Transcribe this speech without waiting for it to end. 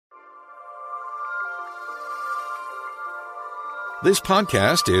This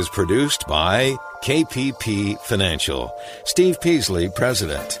podcast is produced by KPP Financial. Steve Peasley,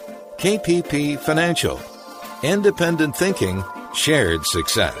 President. KPP Financial. Independent thinking, shared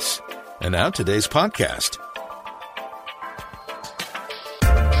success. And now today's podcast.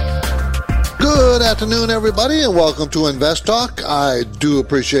 Good afternoon, everybody, and welcome to Invest Talk. I do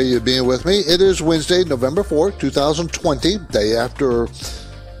appreciate you being with me. It is Wednesday, November 4th, 2020, day after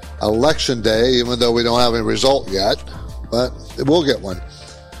Election Day, even though we don't have any result yet, but we'll get one.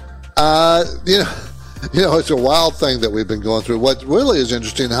 It's a wild thing that we've been going through. What really is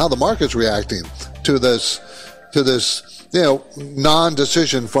interesting, how the market's reacting to this,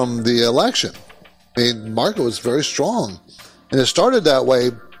 non-decision from the election. I mean, the market was very strong, and it started that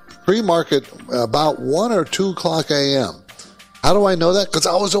way pre-market about 1 or 2 o'clock a.m. How do I know that? Because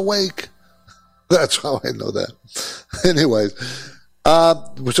I was awake. That's how I know that. Anyways,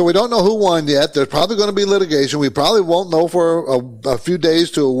 so we don't know who won yet. There's probably going to be litigation. We probably won't know for a few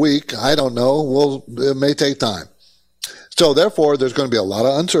days to a week. I don't know. It may take time. So therefore, there's going to be a lot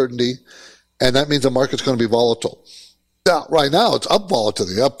of uncertainty, and that means the market's going to be volatile. Now, right now, it's up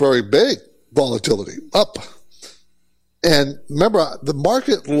volatility, up very big volatility, up. And remember, the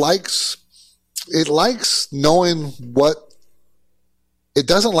market likes knowing what. It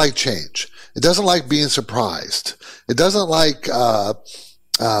doesn't like change. It doesn't like being surprised. It doesn't like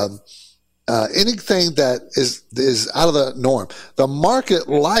anything that is out of the norm. The market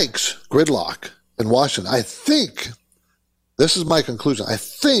likes gridlock in Washington. I think, this is my conclusion, I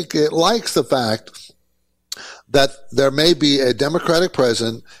think it likes the fact that there may be a Democratic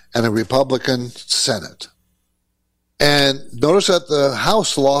president and a Republican Senate. And notice that the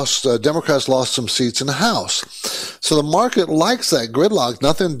House Democrats lost some seats in the House. So the market likes that gridlock.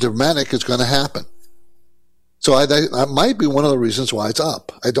 Nothing dramatic is going to happen. So that might be one of the reasons why it's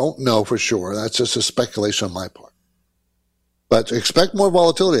up. I don't know for sure. That's just a speculation on my part. But expect more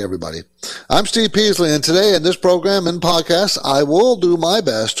volatility, everybody. I'm Steve Peasley, and today in this program and podcast, I will do my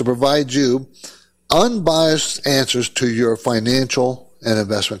best to provide you unbiased answers to your financial and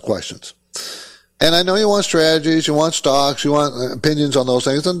investment questions. And I know you want strategies, you want stocks, you want opinions on those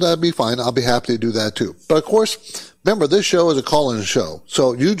things, and that'd be fine. I'll be happy to do that too. But of course, remember, this show is a call-in show.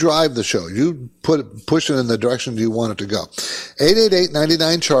 So you drive the show. You push it in the direction you want it to go.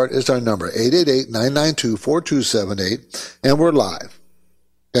 888-99-CHART is our number. 888-992-4278. And we're live.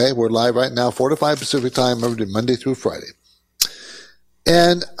 Okay, we're live right now, 4 to 5 Pacific time, every day, Monday through Friday.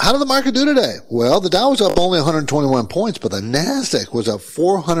 And how did the market do today? Well, the Dow was up only 121 points, but the NASDAQ was up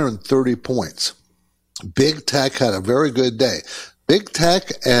 430 points. Big tech had a very good day. Big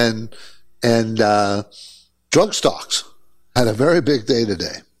tech and drug stocks had a very big day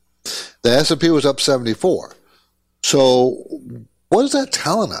today. The S&P was up 74. So what is that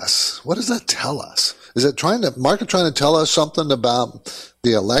telling us? What does that tell us? Is it market trying to tell us something about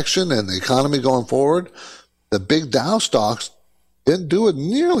the election and the economy going forward? The big Dow stocks didn't do it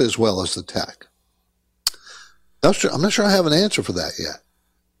nearly as well as the tech. I'm not sure I have an answer for that yet.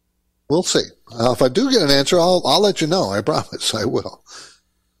 We'll see. If I do get an answer, I'll let you know. I promise I will.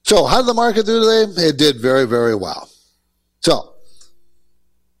 So how did the market do today? It did very, very well. So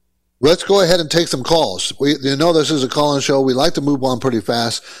let's go ahead and take some calls. This is a call-in show. We like to move on pretty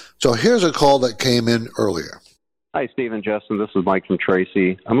fast. So here's a call that came in earlier. Hi, Steve and Justin. This is Mike from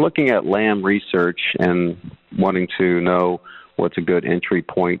Tracy. I'm looking at Lam Research and wanting to know what's a good entry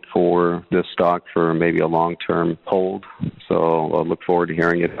point for this stock for maybe a long-term hold. So I'll look forward to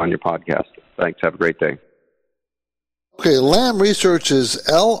hearing it on your podcast. Thanks. Have a great day. Okay, Lam Research is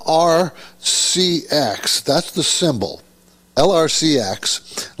LRCX. That's the symbol.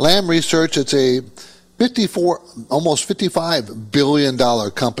 LRCX. Lam Research, it's a almost $55 billion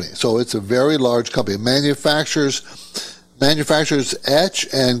company. So it's a very large company. Manufactures etch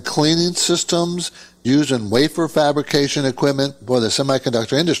and cleaning systems used in wafer fabrication equipment for the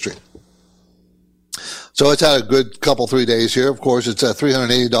semiconductor industry. So it's had a good 3 days here. Of course, it's a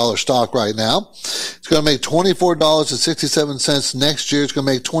 $380 stock right now. It's going to make $24.67 next year. It's going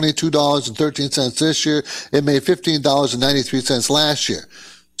to make $22.13 this year. It made $15.93 last year.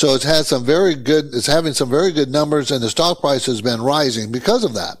 So it's having some very good numbers, and the stock price has been rising because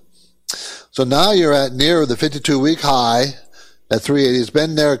of that. So now you're at near the 52-week high at 380. It's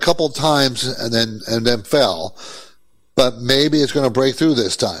been there a couple times and then fell, but maybe it's going to break through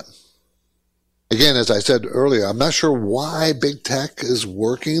this time. Again, as I said earlier, I'm not sure why big tech is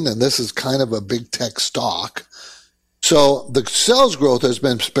working, and this is kind of a big tech stock. So the sales growth has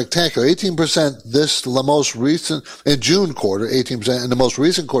been spectacular. 18% in June quarter, 18%. In the most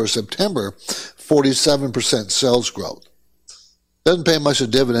recent quarter, September, 47% sales growth. Doesn't pay much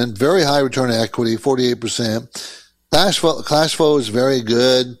of dividend. Very high return on equity, 48%. Cash flow is very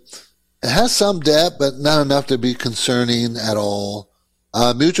good. It has some debt, but not enough to be concerning at all.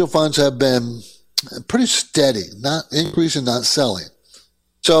 Mutual funds have been pretty steady, not increasing, not selling.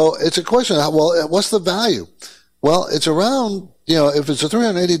 So it's a question of, well, what's the value? Well, it's around, if it's a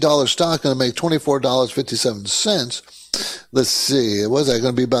 $380 stock, going to make $24.57. Let's see, what is that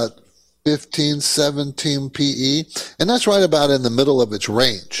going to be, about 15, 17 PE? And that's right about in the middle of its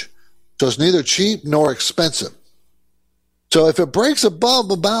range. So it's neither cheap nor expensive. So if it breaks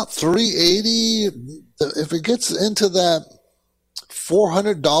above about 380, if it gets into that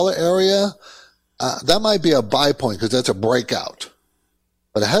 $400 area, that might be a buy point because that's a breakout.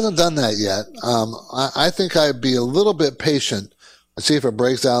 But it hasn't done that yet. I think I'd be a little bit patient and see if it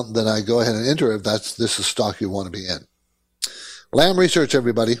breaks out, and then I go ahead and enter if this is a stock you want to be in. Lam Research,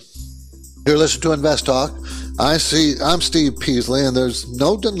 everybody. You're listening to Invest Talk. I'm Steve Peasley, and there's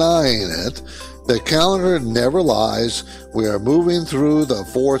no denying it. The calendar never lies. We are moving through the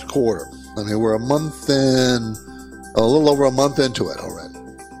fourth quarter. I mean, we're a little over a month into it already.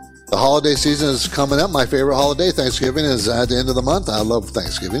 The holiday season is coming up. My favorite holiday, Thanksgiving, is at the end of the month. I love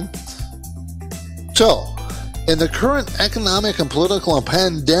Thanksgiving. So, in the current economic and political and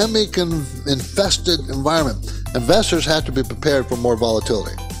pandemic-infested environment, investors have to be prepared for more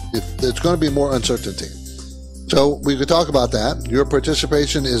volatility. There's going to be more uncertainty. So we could talk about that. Your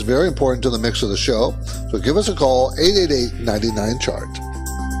participation is very important to the mix of the show. So give us a call, 888-99-CHART.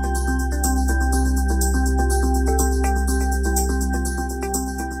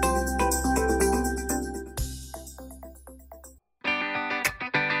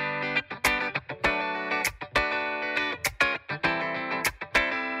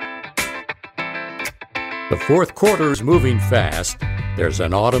 The fourth quarter is moving fast. There's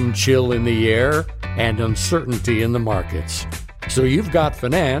an autumn chill in the air and uncertainty in the markets. So you've got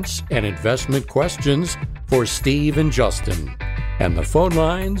finance and investment questions for Steve and Justin. And the phone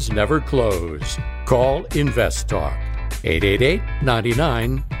lines never close. Call Invest Talk,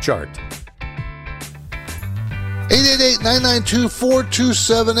 888-99-CHART.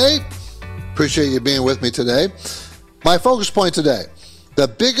 888-992-4278. Appreciate you being with me today. My focus point today: the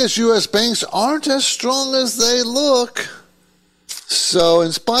biggest U.S. banks aren't as strong as they look. So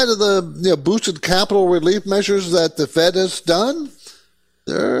in spite of the boosted capital relief measures that the Fed has done,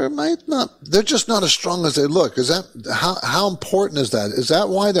 they're just not as strong as they look. Is that how important is that? Is that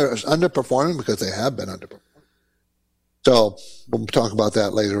why they're underperforming? Because they have been underperforming. So we'll talk about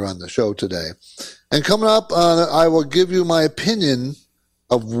that later on the show today. And coming up, I will give you my opinion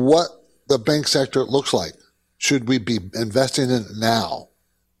of what the bank sector looks like. Should we be investing in it now?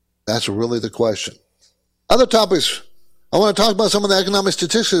 That's really the question. Other topics. I want to talk about some of the economic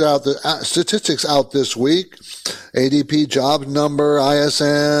statistics out this week. ADP jobs number,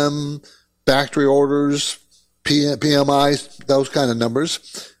 ISM, factory orders, PMI, those kind of numbers.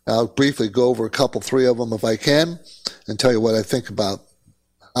 I'll briefly go over three of them if I can, and tell you what I think about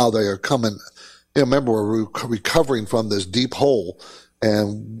how they are coming. Remember, we're recovering from this deep hole,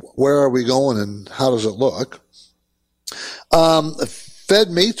 and where are we going and how does it look? Fed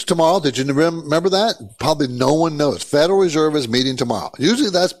meets tomorrow. Did you remember that? Probably no one knows. Federal Reserve is meeting tomorrow. Usually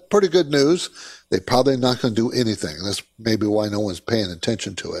that's pretty good news. They're probably not going to do anything. That's maybe why no one's paying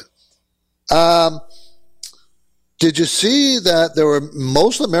attention to it. Did you see that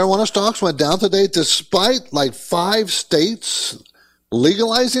most of the marijuana stocks went down today despite 5 states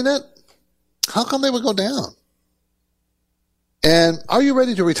legalizing it? How come they would go down? And are you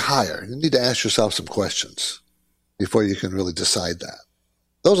ready to retire? You need to ask yourself some questions before you can really decide that.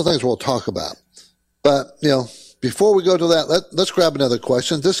 Those are things we'll talk about. But, before we go to that, let's grab another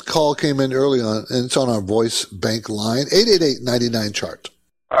question. This call came in early on, and it's on our voice bank line, 888-99-CHART.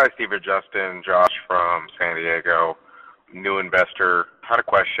 Hi, Steve and Justin. Josh from San Diego, new investor. Had a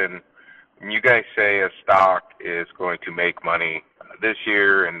question. When you guys say a stock is going to make money this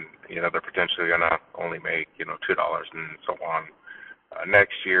year and, they're potentially going to only make, $2 and so on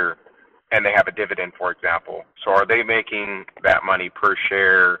next year, and they have a dividend, for example. So are they making that money per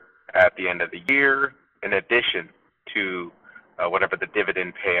share at the end of the year in addition to whatever the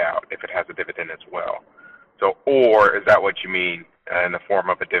dividend payout, if it has a dividend as well? So, or is that what you mean in the form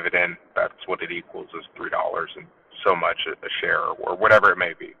of a dividend? That's what it equals, is $3 and so much a share or whatever it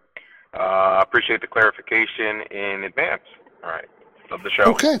may be. Appreciate the clarification in advance. All right. Love the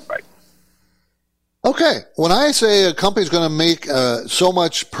show. Okay. Bye. Okay. When I say a company's going to make so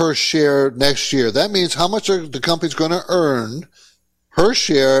much per share next year, that means how much are the company's going to earn per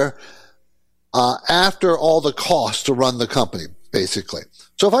share after all the costs to run the company, basically.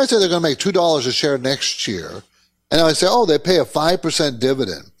 So if I say they're going to make $2 a share next year, and I say, they pay a 5%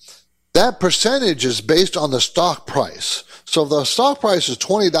 dividend, that percentage is based on the stock price. So if the stock price is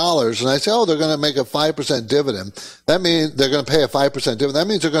 $20 and I say, they're going to make a 5% dividend, that means they're going to pay a 5% dividend. That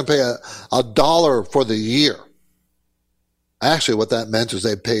means they're going to pay a dollar for the year. Actually, what that meant is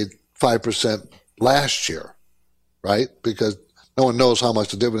they paid 5% last year, right? Because no one knows how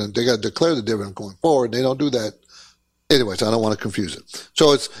much the dividend, they got to declare the dividend going forward. They don't do that. Anyways, I don't want to confuse it.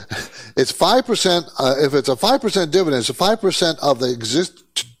 So it's 5%. If it's a 5% dividend, it's a 5% of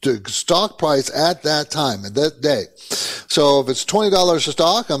the stock price at that time, at that day. So if it's $20 a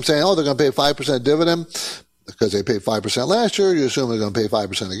stock, I'm saying, they're going to pay 5% dividend because they paid 5% last year. You assume they're going to pay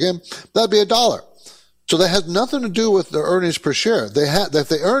 5% again. That'd be $1. So that has nothing to do with their earnings per share. If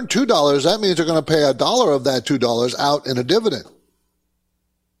they earn $2, that means they're going to pay $1 of that $2 out in a dividend.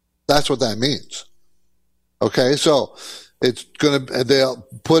 That's what that means. Okay, so they'll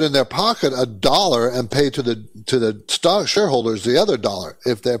put in their pocket $1 and pay to the stock shareholders the other $1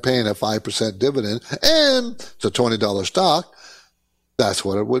 if they're paying a 5% dividend and it's a $20 stock. That's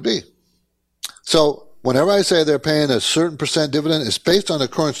what it would be. So whenever I say they're paying a certain percent dividend, it's based on the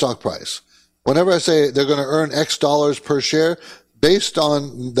current stock price. Whenever I say they're going to earn X dollars per share, based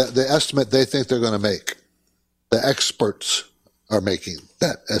on the estimate they think they're going to make, the experts are making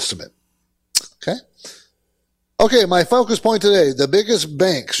that estimate. Okay, my focus point today, the biggest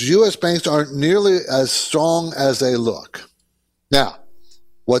banks, U.S. banks, aren't nearly as strong as they look. Now,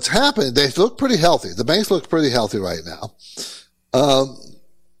 what's happened, they look pretty healthy. The banks look pretty healthy right now.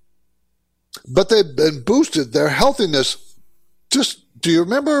 But they've been boosted, their healthiness. Do you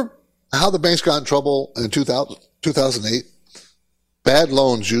remember how the banks got in trouble in 2008? Bad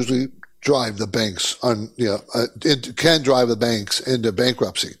loans usually drive the banks can drive the banks into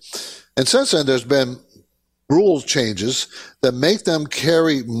bankruptcy. And since then, there's been rules changes that make them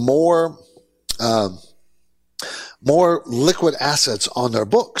carry more liquid assets on their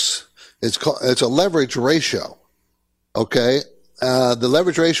books. It's a leverage ratio. Okay, the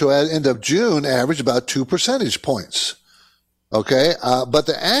leverage ratio at the end of June averaged about 2 percentage points. Okay, but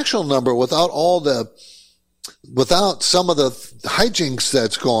the actual number without some of the hijinks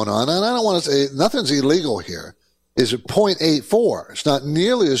that's going on, and I don't want to say nothing's illegal here, is at 0.84. It's not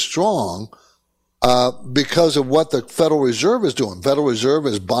nearly as strong because of what the Federal Reserve is doing. Federal Reserve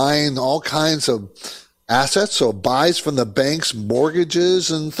is buying all kinds of assets, so it buys from the bank's mortgages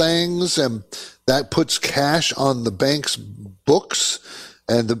and things, and that puts cash on the bank's books,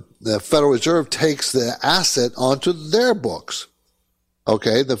 and the Federal Reserve takes the asset onto their books.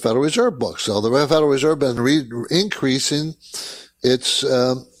 Okay, the Federal Reserve books. So the Federal Reserve has been increasing its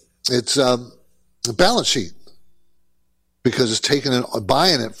balance sheet because it's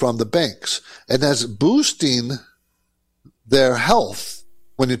buying it from the banks, and that's boosting their health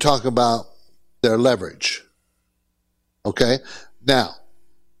when you talk about their leverage. Okay, now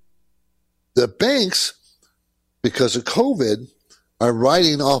the banks, because of COVID, are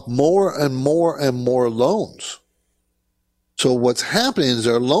writing off more and more and more loans. So what's happening is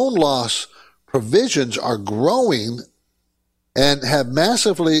their loan loss provisions are growing and have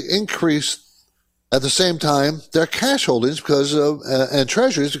massively increased at the same time their cash holdings because of and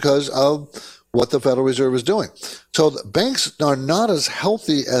treasuries because of what the Federal Reserve is doing. So the banks are not as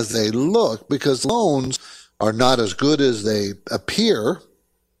healthy as they look because loans are not as good as they appear,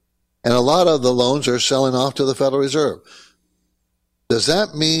 and a lot of the loans are selling off to the Federal Reserve. Does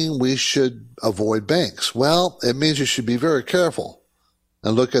that mean we should avoid banks? Well, it means you should be very careful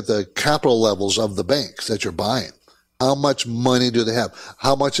and look at the capital levels of the banks that you're buying. How much money do they have?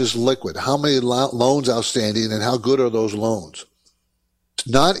 How much is liquid? How many loans outstanding, and how good are those loans? It's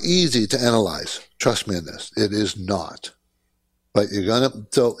not easy to analyze. Trust me in this. It is not. But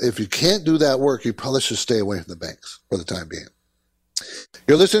so if you can't do that work, you probably should stay away from the banks for the time being.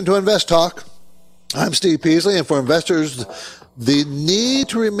 You're listening to Invest Talk. I'm Steve Peasley, and for investors, the need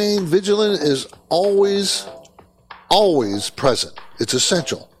to remain vigilant is always present. It's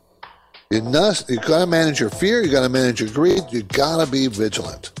essential. You got to manage your fear. You got to manage your greed. You got to be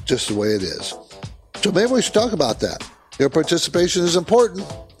vigilant, just the way it is. So maybe we should talk about that. Your participation is important.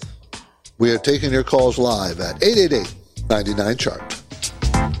 We are taking your calls live at 888-99-CHART.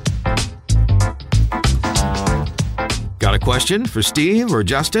 Got a question for Steve or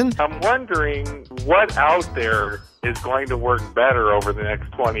Justin? I'm wondering what out there is going to work better over the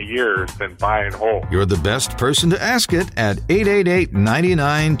next 20 years than buy and hold. You're the best person to ask it at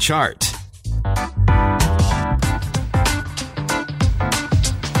 888-99-CHART.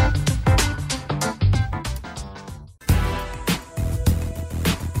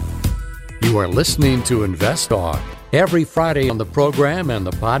 You are listening to Invest Talk. Every Friday on the program and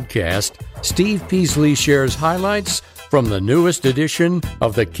the podcast, Steve Peasley shares highlights from the newest edition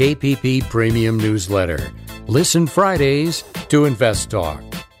of the KPP Premium Newsletter. Listen Fridays to Invest Talk.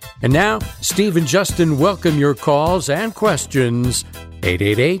 And now, Steve and Justin welcome your calls and questions.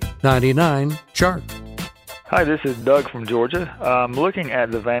 888-99-CHART. Hi, this is Doug from Georgia. I'm looking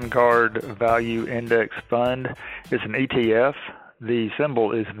at the Vanguard Value Index Fund. It's an ETF. The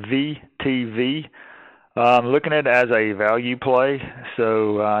symbol is VTV. I'm looking at it as a value play.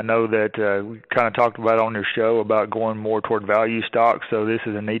 So I know that we kind of talked about on your show about going more toward value stocks. So this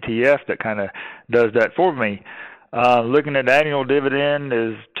is an ETF that kind of does that for me. Looking at the annual dividend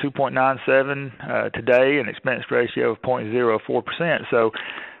is 2.97 today, an expense ratio of 0.04%. So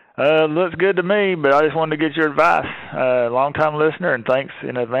looks good to me, but I just wanted to get your advice. Long-time listener, and thanks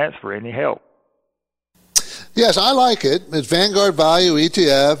in advance for any help. Yes, I like it. It's Vanguard Value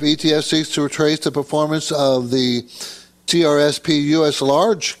ETF. ETF seeks to retrace the performance of the TRSP U.S.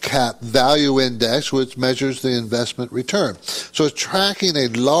 Large Cap Value Index, which measures the investment return. So it's tracking a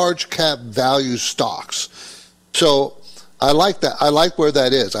large cap value stocks. So I like that. I like where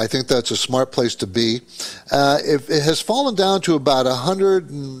that is. I think that's a smart place to be. If it has fallen down to about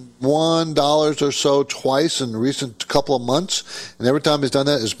 $101 or so twice in the recent couple of months, and every time it's done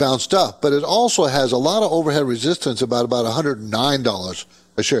that, it's bounced up. But it also has a lot of overhead resistance, about $109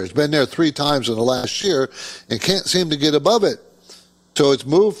 a share. It's been there 3 times in the last year and can't seem to get above it. So it's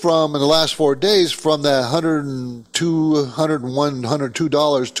moved from, in the last 4 days, from that $102 to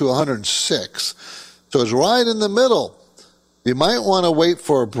 $106. So it's right in the middle. You might want to wait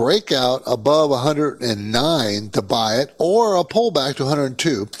for a breakout above 109 to buy it, or a pullback to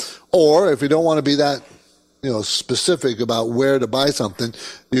 102. Or if you don't want to be that, specific about where to buy something,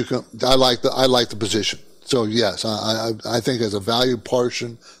 you can. I like the position. So yes, I think as a value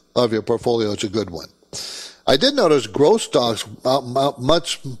portion of your portfolio, it's a good one. I did notice growth stocks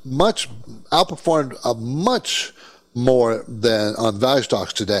much outperformed much more than on value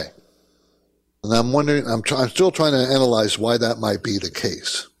stocks today. And I'm wondering, I'm still trying to analyze why that might be the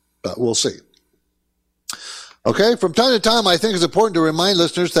case, but we'll see. Okay, from time to time, I think it's important to remind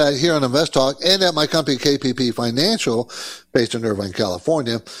listeners that here on Invest Talk and at my company KPP Financial, based in Irvine,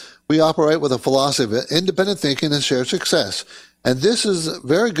 California, we operate with a philosophy of independent thinking and shared success. And this is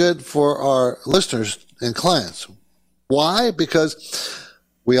very good for our listeners and clients. Why? Because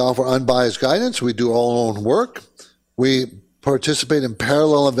we offer unbiased guidance. We do all our own work. We participate in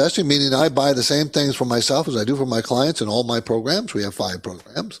parallel investing, meaning I buy the same things for myself as I do for my clients in all my programs. We have 5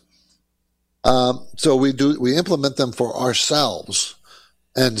 programs. So we implement them for ourselves,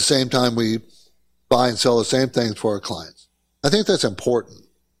 and at the same time we buy and sell the same things for our clients. I think that's important.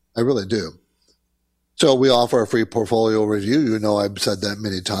 I really do. So we offer a free portfolio review. I've said that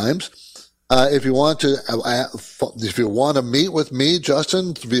many times. If you want to meet with me,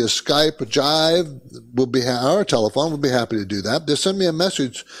 Justin, via Skype or Jive, our telephone, we'll be happy to do that. Just send me a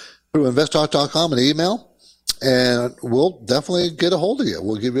message through investtalk.com, an email, and we'll definitely get a hold of you.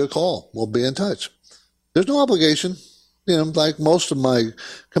 We'll give you a call. We'll be in touch. There's no obligation, like most of my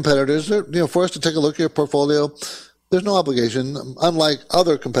competitors. For us to take a look at your portfolio, there's no obligation. Unlike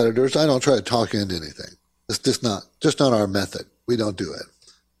other competitors, I don't try to talk you into anything. It's just not our method. We don't do it.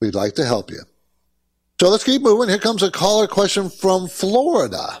 We'd like to help you. So let's keep moving. Here comes a caller question from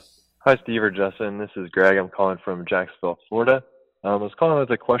Florida. Hi, Steve or Justin. This is Greg. I'm calling from Jacksonville, Florida. I was calling with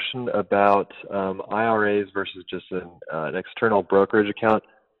a question about IRAs versus just an external brokerage account.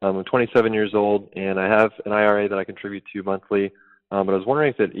 I'm 27 years old, and I have an IRA that I contribute to monthly, but I was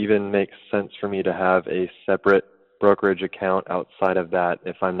wondering if it even makes sense for me to have a separate brokerage account outside of that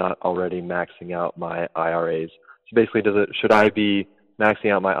if I'm not already maxing out my IRAs. So basically, should I be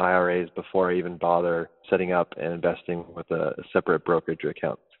maxing out my IRAs before I even bother setting up and investing with a separate brokerage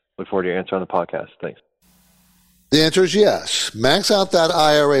account? Look forward to your answer on the podcast. Thanks. The answer is yes. Max out that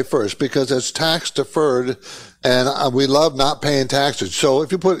IRA first because it's tax deferred, and we love not paying taxes. So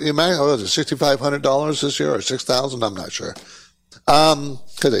if you put $6,500 this year or $6,000, I'm not sure,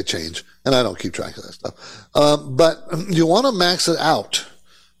 because they change, and I don't keep track of that stuff. But you want to max it out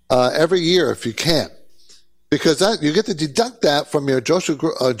every year if you can. Because you get to deduct that from your adjusted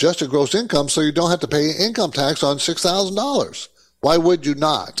gross income, so you don't have to pay income tax on $6,000. Why would you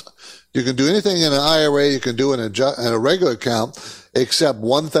not? You can do anything in an IRA, you can do in a regular account, except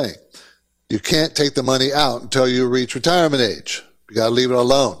one thing. You can't take the money out until you reach retirement age. You got to leave it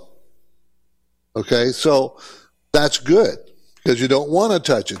alone. Okay, so that's good because you don't want to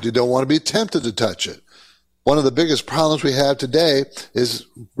touch it. You don't want to be tempted to touch it. One of the biggest problems we have today is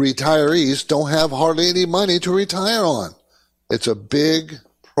retirees don't have hardly any money to retire on. It's a big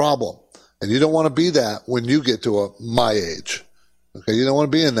problem. And you don't want to be that when you get to my age. Okay, you don't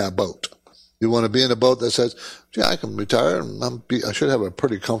want to be in that boat. You want to be in a boat that says, "Yeah, I can retire and I should have a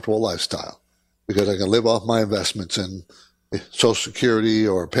pretty comfortable lifestyle because I can live off my investments in Social Security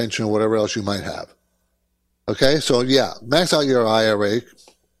or pension or whatever else you might have." Okay, so yeah, max out your IRA.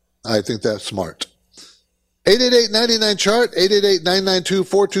 I think that's smart. 888-99-CHART,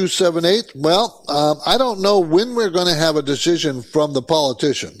 888-992-4278. Well, I don't know when we're going to have a decision from the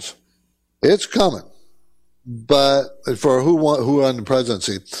politicians. It's coming, but for who won the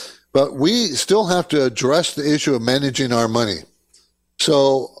presidency. But we still have to address the issue of managing our money.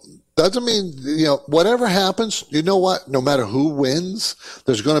 So doesn't mean, whatever happens, you know what? No matter who wins,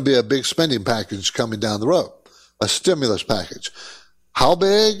 there's going to be a big spending package coming down the road, a stimulus package. How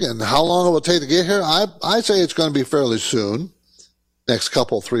big and how long it will take to get here? I say it's going to be fairly soon, next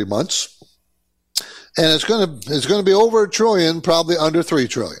 3 months. And it's going to be over $1 trillion, probably under $3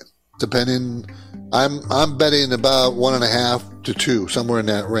 trillion, depending. I'm betting about 1.5 to 2, somewhere in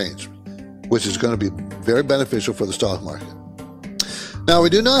that range, which is going to be very beneficial for the stock market. Now we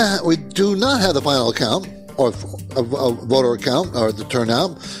do not have the final count or voter count or the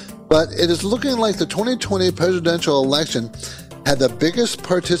turnout, but it is looking like the 2020 presidential election had the biggest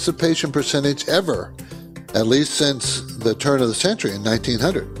participation percentage ever, at least since the turn of the century in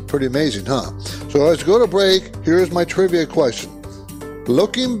 1900. Pretty amazing, huh? So let's go to break. Here's my trivia question.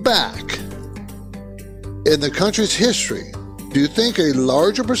 Looking back in the country's history, do you think a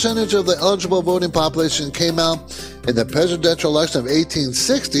larger percentage of the eligible voting population came out in the presidential election of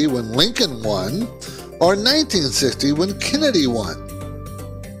 1860 when Lincoln won, or 1960 when Kennedy won?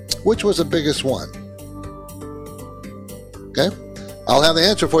 Which was the biggest one? Okay? I'll have the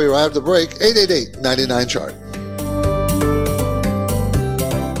answer for you right after the break. 888-99-CHART.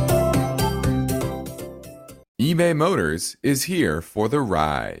 eBay Motors is here for the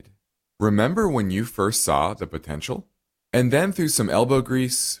ride. Remember when you first saw the potential? And then through some elbow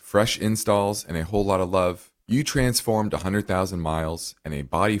grease, fresh installs, and a whole lot of love, you transformed 100,000 miles and a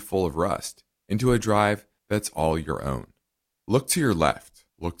body full of rust into a drive that's all your own. Look to your left.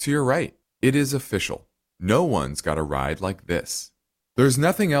 Look to your right. It is official. No one's got a ride like this. There's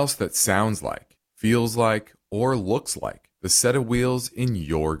nothing else that sounds like, feels like, or looks like the set of wheels in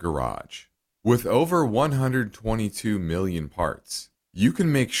your garage. With over 122 million parts, you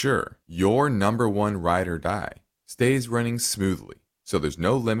can make sure your number one ride or die stays running smoothly, so there's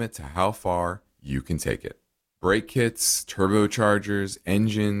no limit to how far you can take it. Brake kits, turbochargers,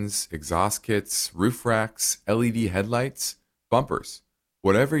 engines, exhaust kits, roof racks, LED headlights, bumpers,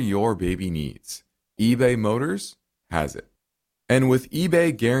 whatever your baby needs, eBay Motors has it. And with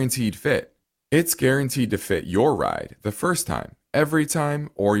eBay Guaranteed Fit, it's guaranteed to fit your ride the first time, every time,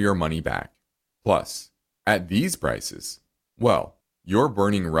 or your money back. Plus, at these prices, well, you're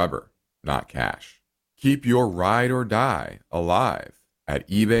burning rubber, not cash. Keep your ride or die alive at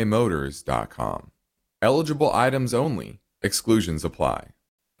ebaymotors.com. Eligible items only. Exclusions apply.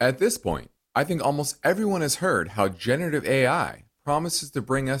 At this point, I think almost everyone has heard how generative AI promises to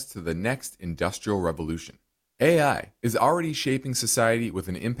bring us to the next industrial revolution. AI is already shaping society with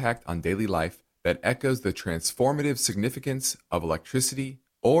an impact on daily life that echoes the transformative significance of electricity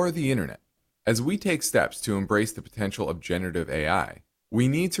or the internet. As we take steps to embrace the potential of generative AI, we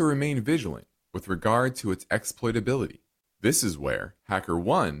need to remain vigilant with regard to its exploitability. This is where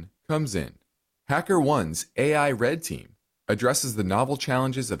HackerOne comes in. HackerOne's AI Red Team addresses the novel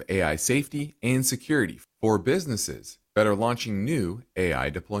challenges of AI safety and security for businesses that are launching new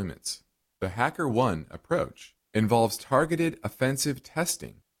AI deployments. The HackerOne approach involves targeted offensive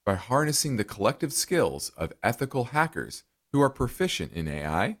testing by harnessing the collective skills of ethical hackers who are proficient in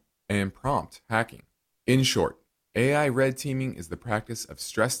AI and prompt hacking. In short, AI red teaming is the practice of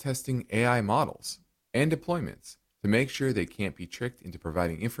stress testing AI models and deployments to make sure they can't be tricked into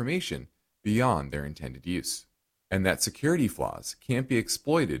providing information beyond their intended use, and that security flaws can't be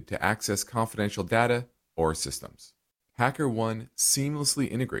exploited to access confidential data or systems. HackerOne seamlessly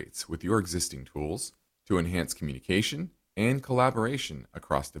integrates with your existing tools to enhance communication and collaboration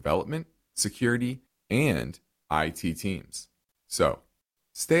across development, security, and IT teams. So,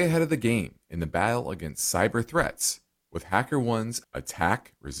 stay ahead of the game in the battle against cyber threats with HackerOne's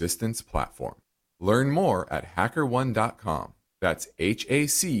attack resistance platform. Learn more at hackerone.com. That's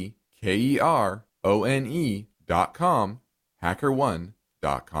HackerOne.com,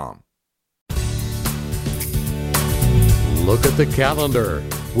 hackerone.com. Look at the calendar.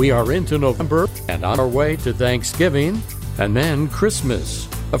 We are into November and on our way to Thanksgiving and then Christmas.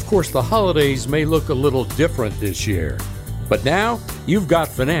 Of course, the holidays may look a little different this year. But now, you've got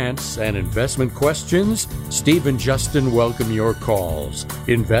finance and investment questions. Steve and Justin welcome your calls.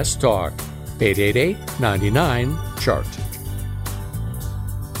 Invest Talk, 888-99-CHART.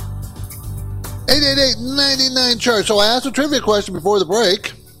 888-99-CHART. So I asked a trivia question before the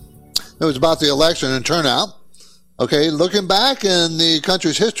break. It was about the election and turnout. Okay, looking back in the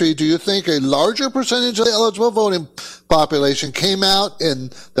country's history, do you think a larger percentage of the eligible voting population came out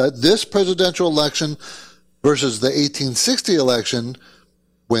in this presidential election versus the 1860 election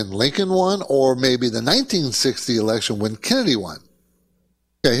when Lincoln won, or maybe the 1960 election when Kennedy won?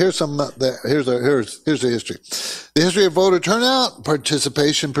 Okay, here's the history. The history of voter turnout,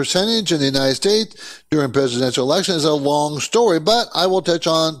 participation percentage in the United States during presidential elections is a long story, but I will touch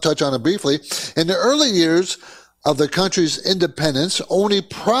on it briefly. In the early years of the country's independence, only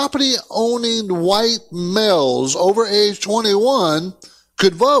property-owning white males over age 21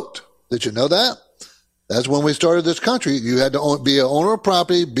 could vote. Did you know that? That's when we started this country. You had to be an owner of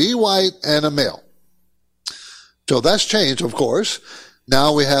property, be white, and a male. So that's changed, of course.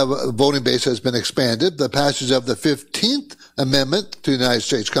 Now we have a voting base has been expanded. The passage of the 15th Amendment to the United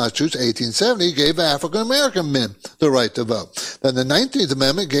States Constitution, 1870, gave African American men the right to vote. Then the 19th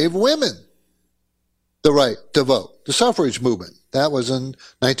Amendment gave women the right to vote. The suffrage movement, that was in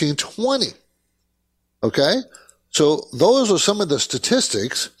 1920. Okay? So those are some of the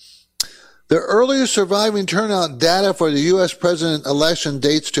statistics. The earliest surviving turnout data for the U.S. president election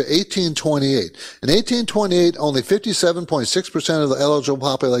dates to 1828. In 1828, only 57.6% of the eligible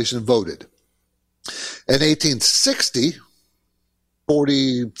population voted. In 1860,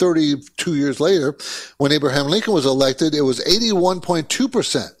 32 years later, when Abraham Lincoln was elected, it was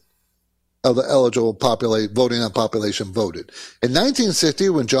 81.2% of the eligible voting population voted. In 1960,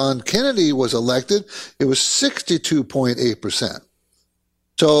 when John Kennedy was elected, it was 62.8%.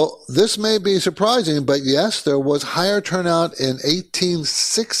 So this may be surprising, but yes, there was higher turnout in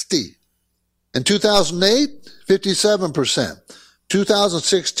 1860. In 2008, 57%.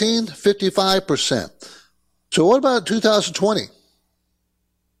 2016, 55%. So what about 2020?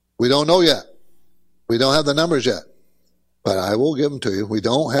 We don't know yet. We don't have the numbers yet. But I will give them to you. We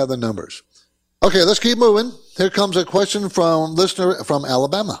don't have the numbers. Okay, let's keep moving. Here comes a question from listener from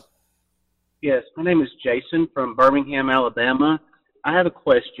Alabama. Yes, my name is Jason from Birmingham, Alabama. I have a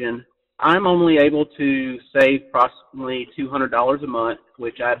question. I'm only able to save approximately $200 a month,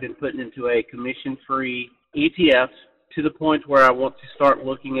 which I've been putting into a commission-free ETF to the point where I want to start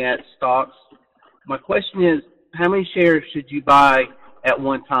looking at stocks. My question is, how many shares should you buy at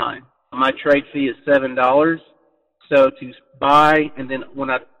one time? My trade fee is $7. So to buy, and then when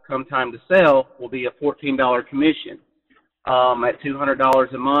I come time to sell, will be a $14 commission. At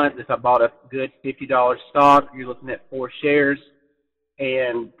 $200 a month, if I bought a good $50 stock, you're looking at 4 shares.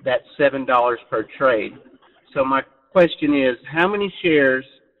 And that's $7 per trade. So my question is, how many shares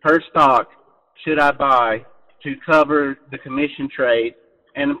per stock should I buy to cover the commission trade,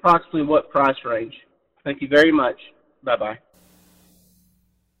 and approximately what price range? Thank you very much. Bye-bye.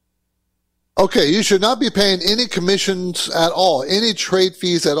 Okay, you should not be paying any commissions at all, any trade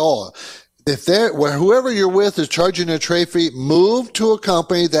fees at all. If whoever you're with is charging a trade fee, move to a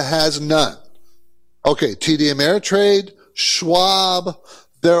company that has none. Okay, TD Ameritrade, Schwab,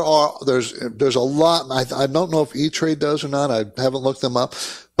 there's a lot. I don't know if E-Trade does or not. I haven't looked them up,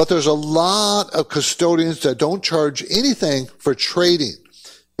 but there's a lot of custodians that don't charge anything for trading.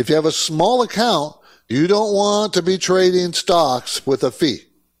 If you have a small account, you don't want to be trading stocks with a fee.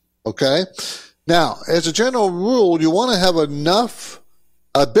 Okay. Now, as a general rule, you want to have a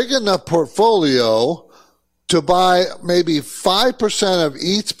big enough portfolio to buy maybe 5% of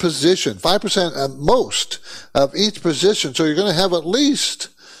each position, 5% at most of each position. So you're going to have at least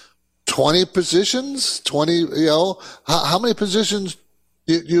 20 positions, how many positions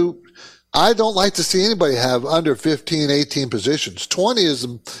I don't like to see anybody have under 15, 18 positions. 20 is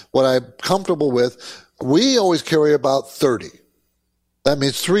what I'm comfortable with. We always carry about 30. That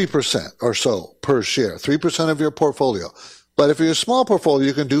means 3% or so per share, 3% of your portfolio. But if you're a small portfolio,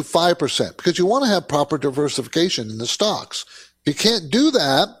 you can do 5% because you want to have proper diversification in the stocks. If you can't do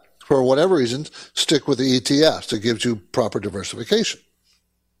that, for whatever reason, stick with the ETFs. That gives you proper diversification.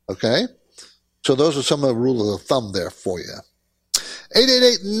 Okay? So those are some of the rules of thumb there for you.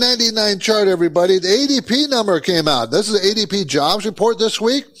 888-99-CHART, everybody. The ADP number came out. This is the ADP jobs report this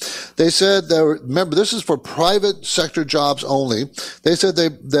week. They said that, remember, this is for private sector jobs only. They said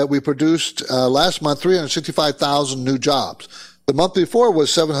that we produced last month 365,000 new jobs. The month before was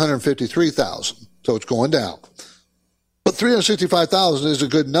 753,000, so it's going down. But 365,000 is a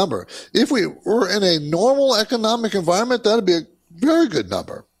good number. If we were in a normal economic environment, that would be a very good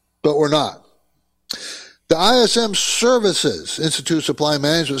number, but we're not. The ISM Services, Institute Supply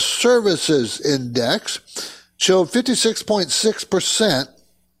Management Services Index, showed 56.6%.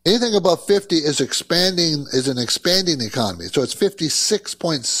 Anything above 50 is an expanding economy. So it's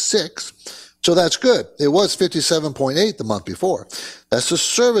 56.6, So that's good. It was 57.8 the month before. That's the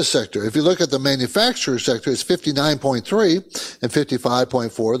service sector. If you look at the manufacturer sector, it's 59.3 and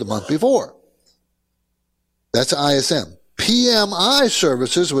 55.4 the month before. That's ISM. PMI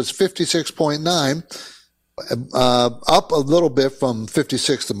services was 56.9, up a little bit from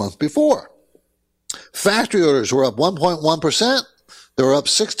 56 the month before. Factory orders were up 1.1%. They were up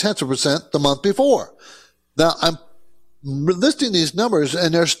 0.6% the month before. Now, I'm listing these numbers,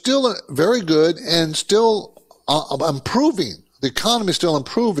 and they're still very good and still improving. The economy is still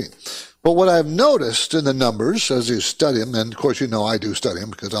improving. But what I've noticed in the numbers, as you study them, and of course you know I do study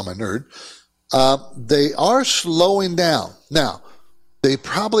them because I'm a nerd, they are slowing down. Now, there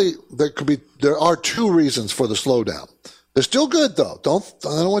are two reasons for the slowdown. They're still good, though.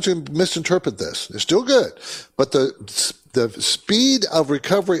 I don't want you to misinterpret this. They're still good, but the speed of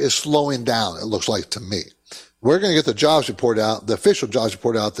recovery is slowing down. It looks like to me. We're going to get the jobs report out, the official jobs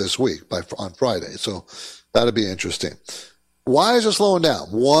report out this week on Friday. So that'll be interesting. Why is it slowing down?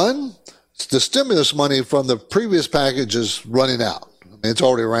 One, the stimulus money from the previous package is running out. I mean, it's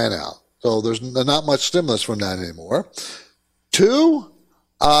already ran out. So there's not much stimulus from that anymore. Two,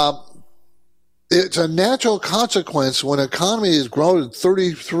 it's a natural consequence when an economy is growing at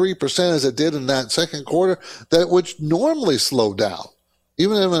 33% as it did in that second quarter, that would normally slow down,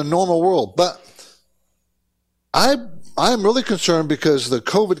 even in a normal world. But I'm really concerned because the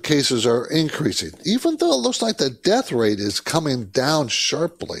COVID cases are increasing, even though it looks like the death rate is coming down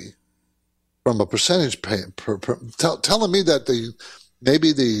sharply from a percentage telling me that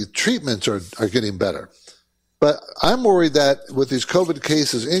maybe the treatments are getting better. But I'm worried that with these COVID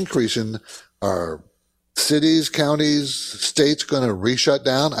cases increasing, are cities, counties, states going to re-shut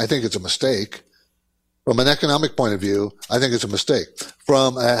down? I think it's a mistake. From an economic point of view, I think it's a mistake.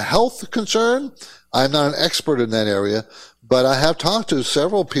 From a health concern, I'm not an expert in that area, but I have talked to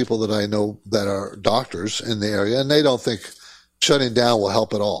several people that I know that are doctors in the area, and they don't think shutting down will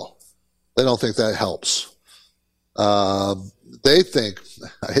help at all. They don't think that helps. They think,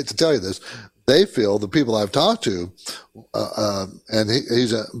 I hate to tell you this, they feel, the people I've talked to, and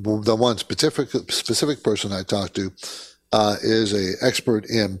he's the one specific person I talked to, is an expert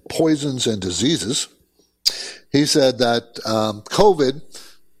in poisons and diseases. He said that COVID,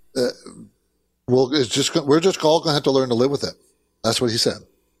 we're just all going to have to learn to live with it. That's what he said.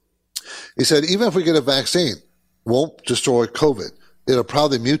 He said, even if we get a vaccine, it won't destroy COVID. It'll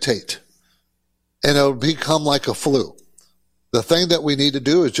probably mutate, and it'll become like a flu. The thing that we need to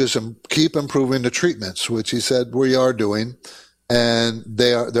do is just keep improving the treatments, which he said we are doing, and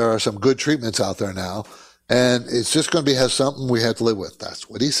there are some good treatments out there now, and it's just going to have something we have to live with. That's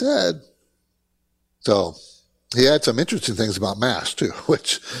what he said. So he had some interesting things about masks too,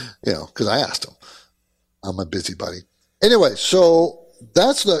 which, because I asked him. I'm a busybody. Anyway, so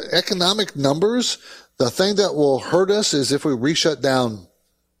that's the economic numbers. The thing that will hurt us is if we re-shut down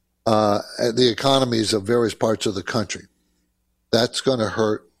the economies of various parts of the country. That's going to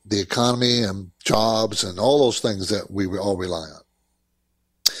hurt the economy and jobs and all those things that we all rely on.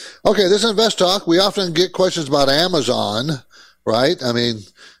 Okay, this is Invest Talk. We often get questions about Amazon, right? I mean,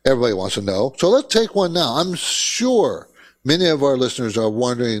 everybody wants to know. So let's take one now. I'm sure many of our listeners are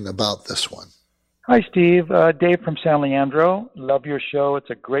wondering about this one. Hi, Steve. Dave from San Leandro. Love your show. It's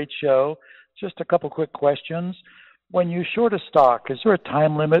a great show. Just a couple quick questions. When you short a stock, is there a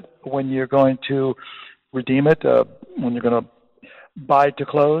time limit when you're going to redeem it, when you're going to buy to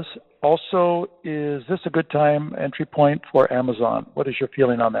close? Also, is this a good time entry point for Amazon? What is your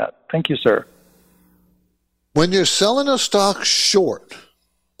feeling on that? Thank you, sir. When you're selling a stock short,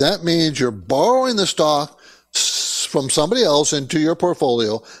 that means you're borrowing the stock from somebody else into your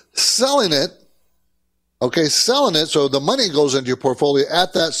portfolio, selling it, so the money goes into your portfolio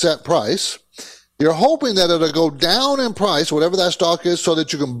at that set price. You're hoping that it'll go down in price, whatever that stock is, so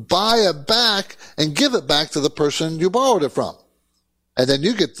that you can buy it back and give it back to the person you borrowed it from. And then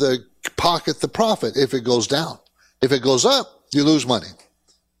you get to pocket the profit if it goes down. If it goes up, you lose money.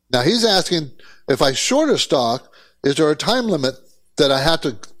 Now he's asking, if I short a stock, is there a time limit that I have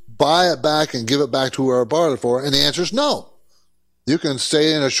to buy it back and give it back to whoever I borrowed it for? And the answer is no. You can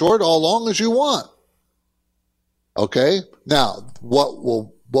stay in a short all long as you want. Okay? Now, what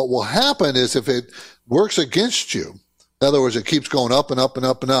will happen is if it works against you, in other words, it keeps going up and up and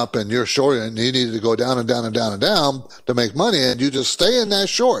up and up, and you're short, and you need to go down and down and down and down to make money, and you just stay in that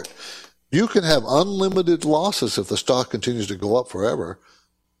short. You can have unlimited losses if the stock continues to go up forever.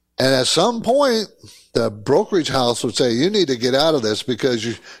 And at some point, the brokerage house would say, you need to get out of this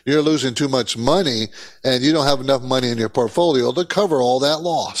because you're losing too much money, and you don't have enough money in your portfolio to cover all that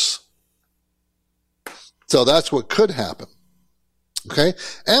loss. So that's what could happen. Okay.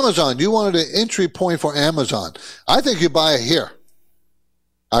 Amazon, you wanted an entry point for Amazon. I think you buy it here.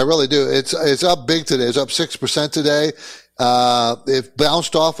 I really do. It's up big today. It's up 6% today. It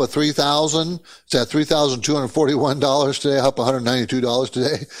bounced off of 3,000. It's at $3,241 today, up $192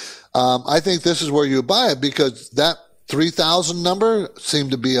 today. I think this is where you buy it because that 3,000 number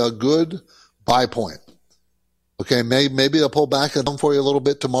seemed to be a good buy point. Okay, maybe they'll pull back and come for you a little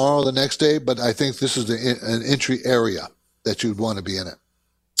bit tomorrow or the next day, but I think this is an entry area that you'd want to be in it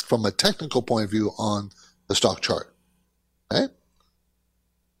from a technical point of view on the stock chart. Okay?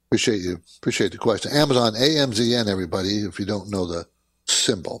 Appreciate the question. Amazon, AMZN, everybody, if you don't know the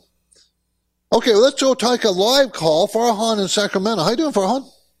symbol. Okay, let's go take a live call. Farhan in Sacramento. How you doing, Farhan?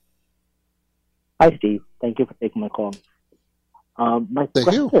 Hi, Steve. Thank you for taking my call. My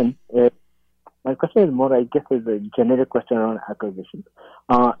question is more, I guess, is a generic question around acquisition.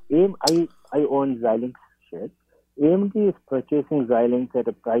 I own Xilinx shares. AMD is purchasing Xilinx at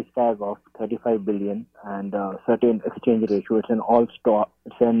a price tag of $35 billion and a certain exchange ratio. It's an all stock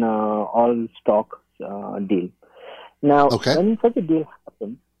deal. Now, when such a deal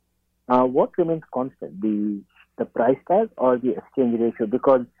happens, what remains constant, the price tag or the exchange ratio?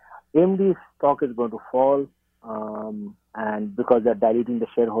 Because AMD's stock is going to fall, and because they're diluting the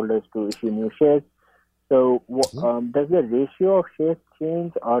shareholders to issue new shares. So does the ratio of shares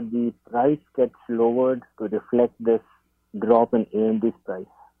change or the price gets lowered to reflect this drop in AMD's price?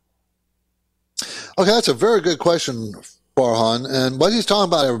 Okay, that's a very good question, Farhan. And what he's talking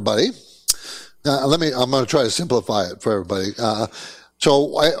about, everybody, I'm going to try to simplify it for everybody.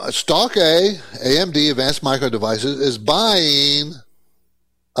 Stock A, AMD, Advanced Micro Devices, is buying,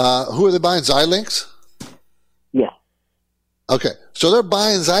 who are they buying, Xilinx? Yeah. Okay, so they're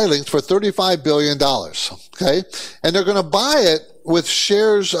buying Xilinx for $35 billion, okay? And they're going to buy it with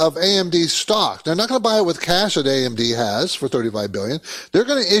shares of AMD stock. They're not going to buy it with cash that AMD has for $35 billion. They're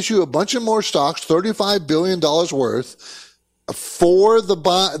going to issue a bunch of more stocks, $35 billion worth, for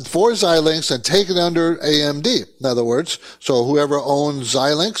Xilinx and take it under AMD. In other words, so whoever owns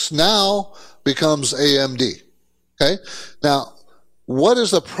Xilinx now becomes AMD, okay? Now, what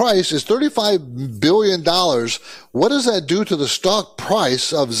is the price? Is $35 billion. What does that do to the stock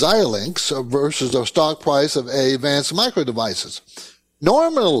price of Xilinx versus the stock price of Advanced Micro Devices?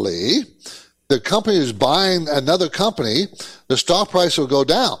 Normally, the company is buying another company, the stock price will go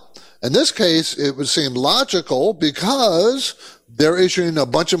down. In this case, it would seem logical because they're issuing a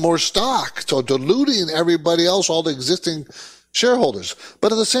bunch of more stock, so diluting everybody else, all the existing shareholders.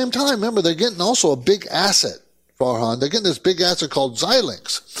 But at the same time, remember, they're getting also a big asset. Farhan, they're getting this big asset called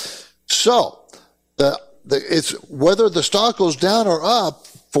Xilinx. So it's whether the stock goes down or up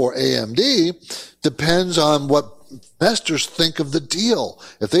for AMD depends on what investors think of the deal.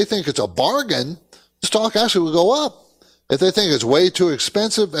 If they think it's a bargain, the stock actually will go up. If they think it's way too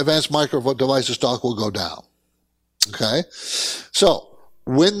expensive, Advanced Micro Devices stock will go down. Okay? So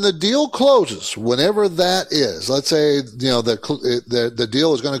when the deal closes, whenever that is, let's say, the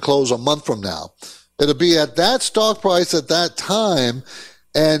deal is going to close a month from now, it'll be at that stock price at that time,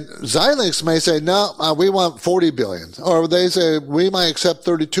 and Xilinx may say, no, we want $40 billion, or they say, we might accept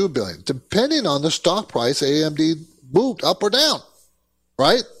 $32 billion, depending on the stock price AMD moved up or down,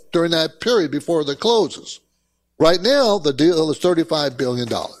 right, during that period before the closes. Right now, the deal is $35 billion.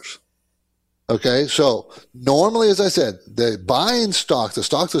 Okay, so normally, as I said, the buying stock, the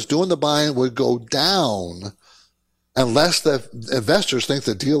stock that's doing the buying would go down unless the investors think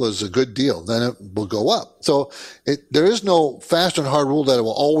the deal is a good deal, then it will go up. So there is no fast and hard rule that it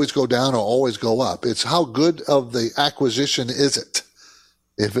will always go down or always go up. It's how good of the acquisition is it?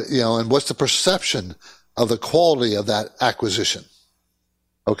 And what's the perception of the quality of that acquisition?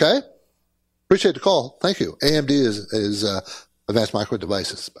 Okay? Appreciate the call. Thank you. AMD is Advanced Micro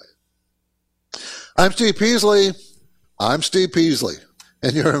Devices. I'm Steve Peasley.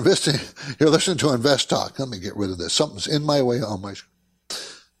 And you're listening to Invest Talk. Let me get rid of this. Something's in my way on my screen.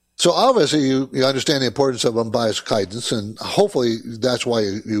 So obviously you understand the importance of unbiased guidance, and hopefully that's why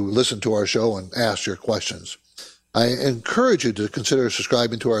you listen to our show and ask your questions. I encourage you to consider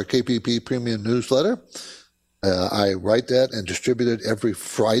subscribing to our KPP Premium newsletter. I write that and distribute it every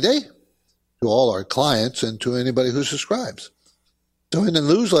Friday to all our clients and to anybody who subscribes. So in the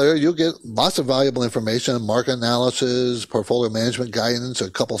newsletter, you'll get lots of valuable information, market analysis, portfolio management guidance, a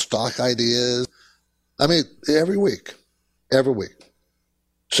couple stock ideas. I mean, every week.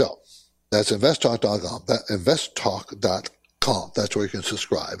 So that's investtalk.com. Investtalk.com. That's where you can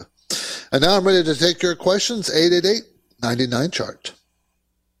subscribe. And now I'm ready to take your questions. 888-99-CHART.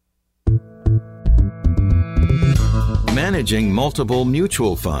 Managing multiple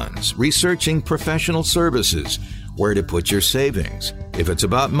mutual funds, researching professional services, where to put your savings. If it's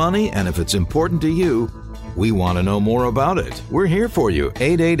about money and if it's important to you, we want to know more about it. We're here for you.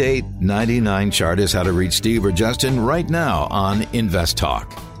 888-99-CHART is how to reach Steve or Justin right now on Invest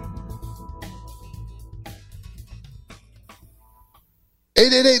Talk.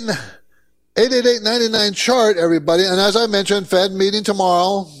 888-99-CHART, everybody. And as I mentioned, Fed meeting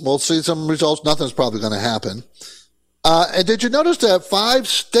tomorrow. We'll see some results. Nothing's probably going to happen. And did you notice that 5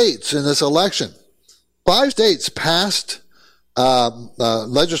 states in this election, 5 states passed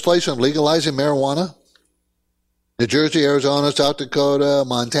legislation legalizing marijuana? New Jersey, Arizona, South Dakota,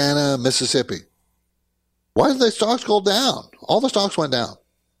 Montana, Mississippi. Why did the stocks go down? All the stocks went down,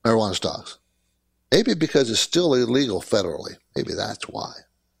 marijuana stocks. Maybe because it's still illegal federally. Maybe that's why.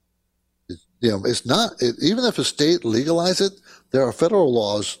 It's not, even if a state legalizes it, there are federal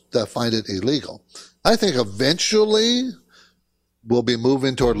laws that find it illegal. I think eventually we'll be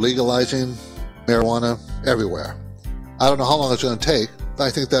moving toward legalizing marijuana everywhere. I don't know how long it's going to take, but I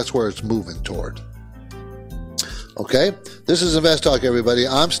think that's where it's moving toward. Okay, this is Invest Talk, everybody.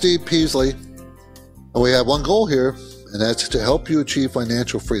 I'm Steve Peasley, and we have one goal here, and that's to help you achieve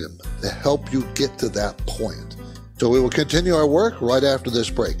financial freedom, to help you get to that point. So we will continue our work right after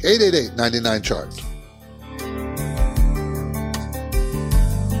this break. 888-99-CHART.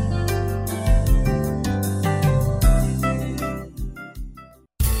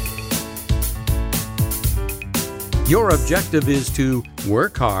 Your objective is to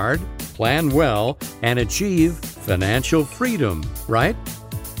work hard, plan well, and achieve financial freedom, right?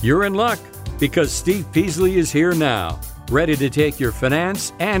 You're in luck because Steve Peasley is here now, ready to take your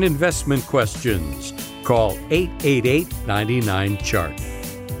finance and investment questions. Call 888-99-CHART.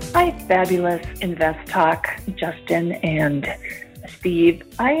 Hi, fabulous Invest Talk, Justin and Steve.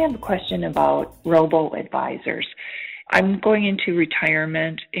 I have a question about robo-advisors. I'm going into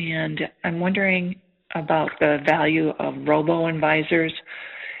retirement, and I'm wondering about the value of robo-advisors.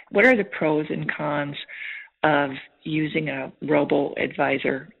 What are the pros and cons of using a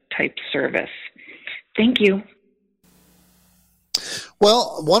robo-advisor type service? Thank you.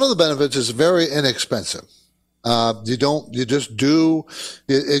 Well, one of the benefits is very inexpensive. It's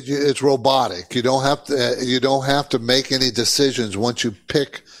robotic. You don't have to make any decisions once you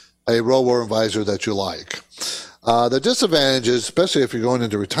pick a robo-advisor that you like. The disadvantage is, especially if you're going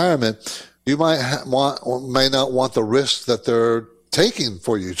into retirement, you may not want the risk that they're taking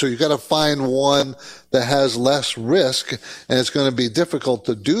for you. So you got to find one that has less risk, and it's going to be difficult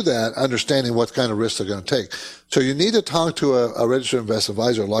to do that, understanding what kind of risk they're going to take. So you need to talk to a registered investment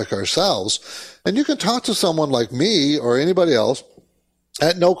advisor like ourselves, and you can talk to someone like me or anybody else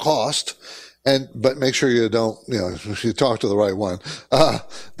at no cost, but make sure you talk to the right one,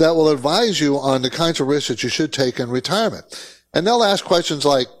 that will advise you on the kinds of risks that you should take in retirement. And they'll ask questions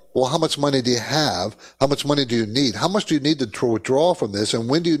like, well, how much money do you have? How much money do you need? How much do you need to withdraw from this? And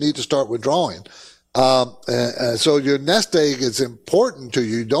when do you need to start withdrawing? So your nest egg is important to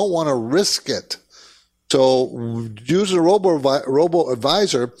you. You don't want to risk it. So use a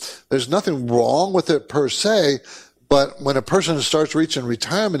robo-advisor. There's nothing wrong with it per se, but when a person starts reaching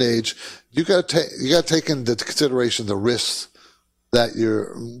retirement age, you got to take into consideration the risks that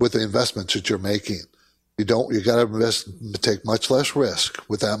with the investments that you're making. You got to take much less risk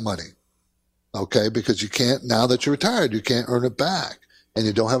with that money. Okay? Because you can't, now that you're retired, you can't earn it back, and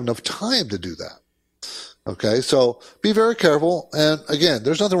you don't have enough time to do that. Okay? So be very careful. And again,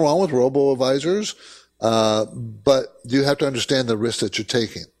 there's nothing wrong with robo-advisors, but you have to understand the risk that you're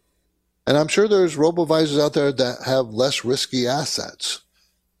taking. And I'm sure there's robo-advisors out there that have less risky assets,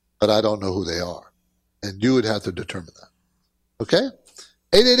 but I don't know who they are. And you would have to determine that. Okay?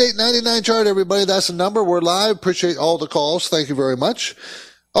 888-99-CHART, everybody. That's the number. We're live. Appreciate all the calls. Thank you very much.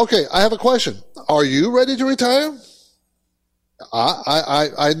 Okay, I have a question. Are you ready to retire?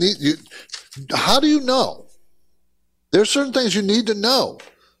 I need you. How do you know? There's certain things you need to know.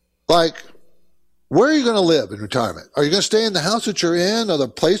 Like, where are you going to live in retirement? Are you going to stay in the house that you're in or the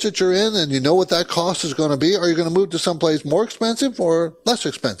place that you're in and you know what that cost is going to be? Are you going to move to someplace more expensive or less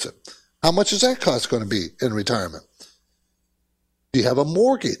expensive? How much is that cost going to be in retirement? Do you have a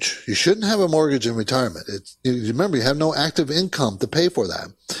mortgage? You shouldn't have a mortgage in retirement. Remember, you have no active income to pay for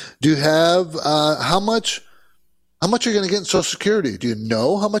that. Do you have how much you're going to get in Social Security? Do you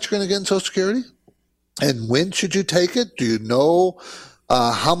know how much you're going to get in Social Security? And when should you take it? Do you know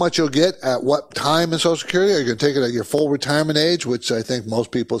how much you'll get at what time in Social Security? Are you going to take it at your full retirement age, which I think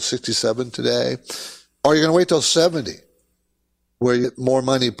most people is 67 today? Or are you going to wait till 70, where you get more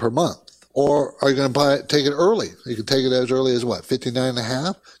money per month? Or are you going to take it early? You can take it as early as 59 and a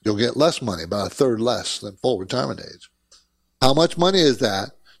half? You'll get less money, about a third less than full retirement age. How much money is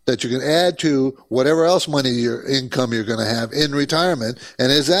that that you can add to whatever else your income you're going to have in retirement. And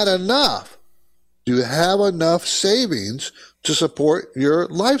is that enough? Do you have enough savings to support your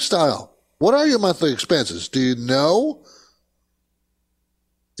lifestyle? What are your monthly expenses? Do you know?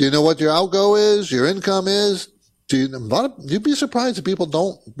 Do you know what your outgo is, your income is? You'd be surprised if people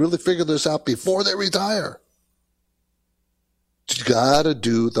don't really figure this out before they retire. You got to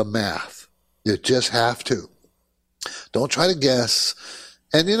do the math. You just have to. Don't try to guess.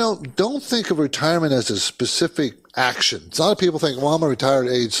 And, don't think of retirement as a specific action. A lot of people think, well, I'm going to retire at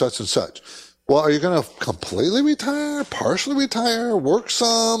age such and such. Well, are you going to completely retire, partially retire, work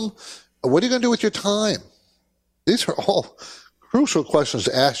some? What are you going to do with your time? These are all crucial questions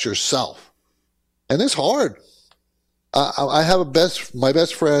to ask yourself. And it's hard. I have my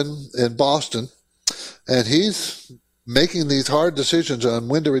best friend in Boston, and he's making these hard decisions on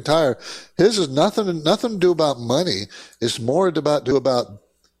when to retire. His is nothing to do about money. It's more about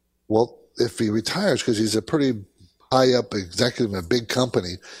if he retires, because he's a pretty high up executive in a big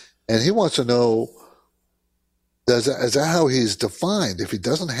company, and he wants to know, is that how he's defined? If he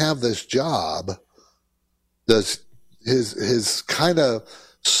doesn't have this job, does his kind of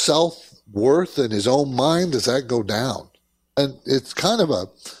self-worth in his own mind, does that go down? And it's kind of a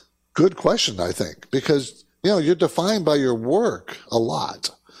good question, I think, because you're defined by your work a lot.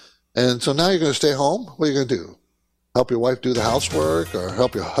 And so now you're going to stay home. What are you going to do? Help your wife do the housework, or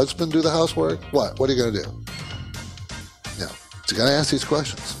help your husband do the housework? What are you going to do? So you got to ask these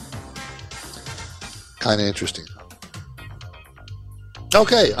questions. Kind of interesting.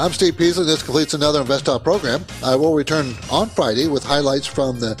 Okay, I'm Steve Peasley. This completes another Invest Talk program. I will return on Friday with highlights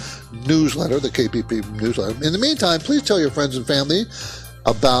from the newsletter, the KPP newsletter. In the meantime, please tell your friends and family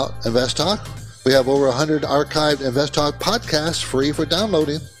about Invest Talk. We have over 100 archived Invest Talk podcasts free for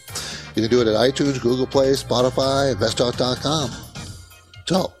downloading. You can do it at iTunes, Google Play, Spotify, investtalk.com.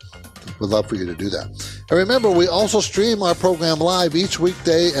 So, we'd love for you to do that. And remember, we also stream our program live each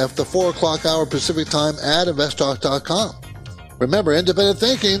weekday at the 4 o'clock hour Pacific time at investtalk.com. Remember, independent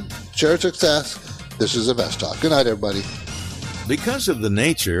thinking, shared success. This is Invest Talk. Good night, everybody. Because of the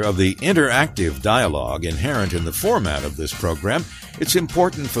nature of the interactive dialogue inherent in the format of this program, it's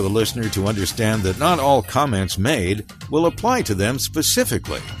important for the listener to understand that not all comments made will apply to them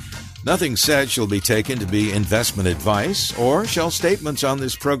specifically. Nothing said shall be taken to be investment advice, or shall statements on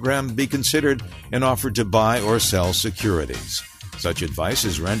this program be considered an offer to buy or sell securities. Such advice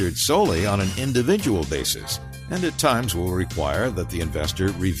is rendered solely on an individual basis, and at times will require that the investor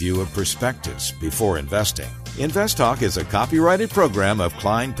review a prospectus before investing. Invest Talk is a copyrighted program of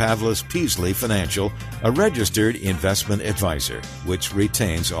Klein Pavlis Peasley Financial, a registered investment advisor, which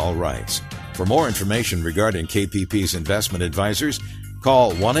retains all rights. For more information regarding KPP's investment advisors,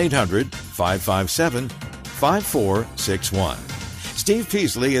 call 1-800-557-5461. Steve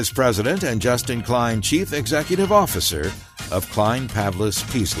Peasley is President and Justin Klein, Chief Executive Officer of Klein Pavlis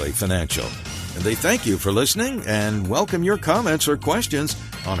Peasley Financial. And they thank you for listening and welcome your comments or questions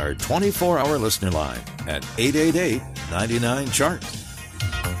on our 24-hour listener line at 888-99-CHART.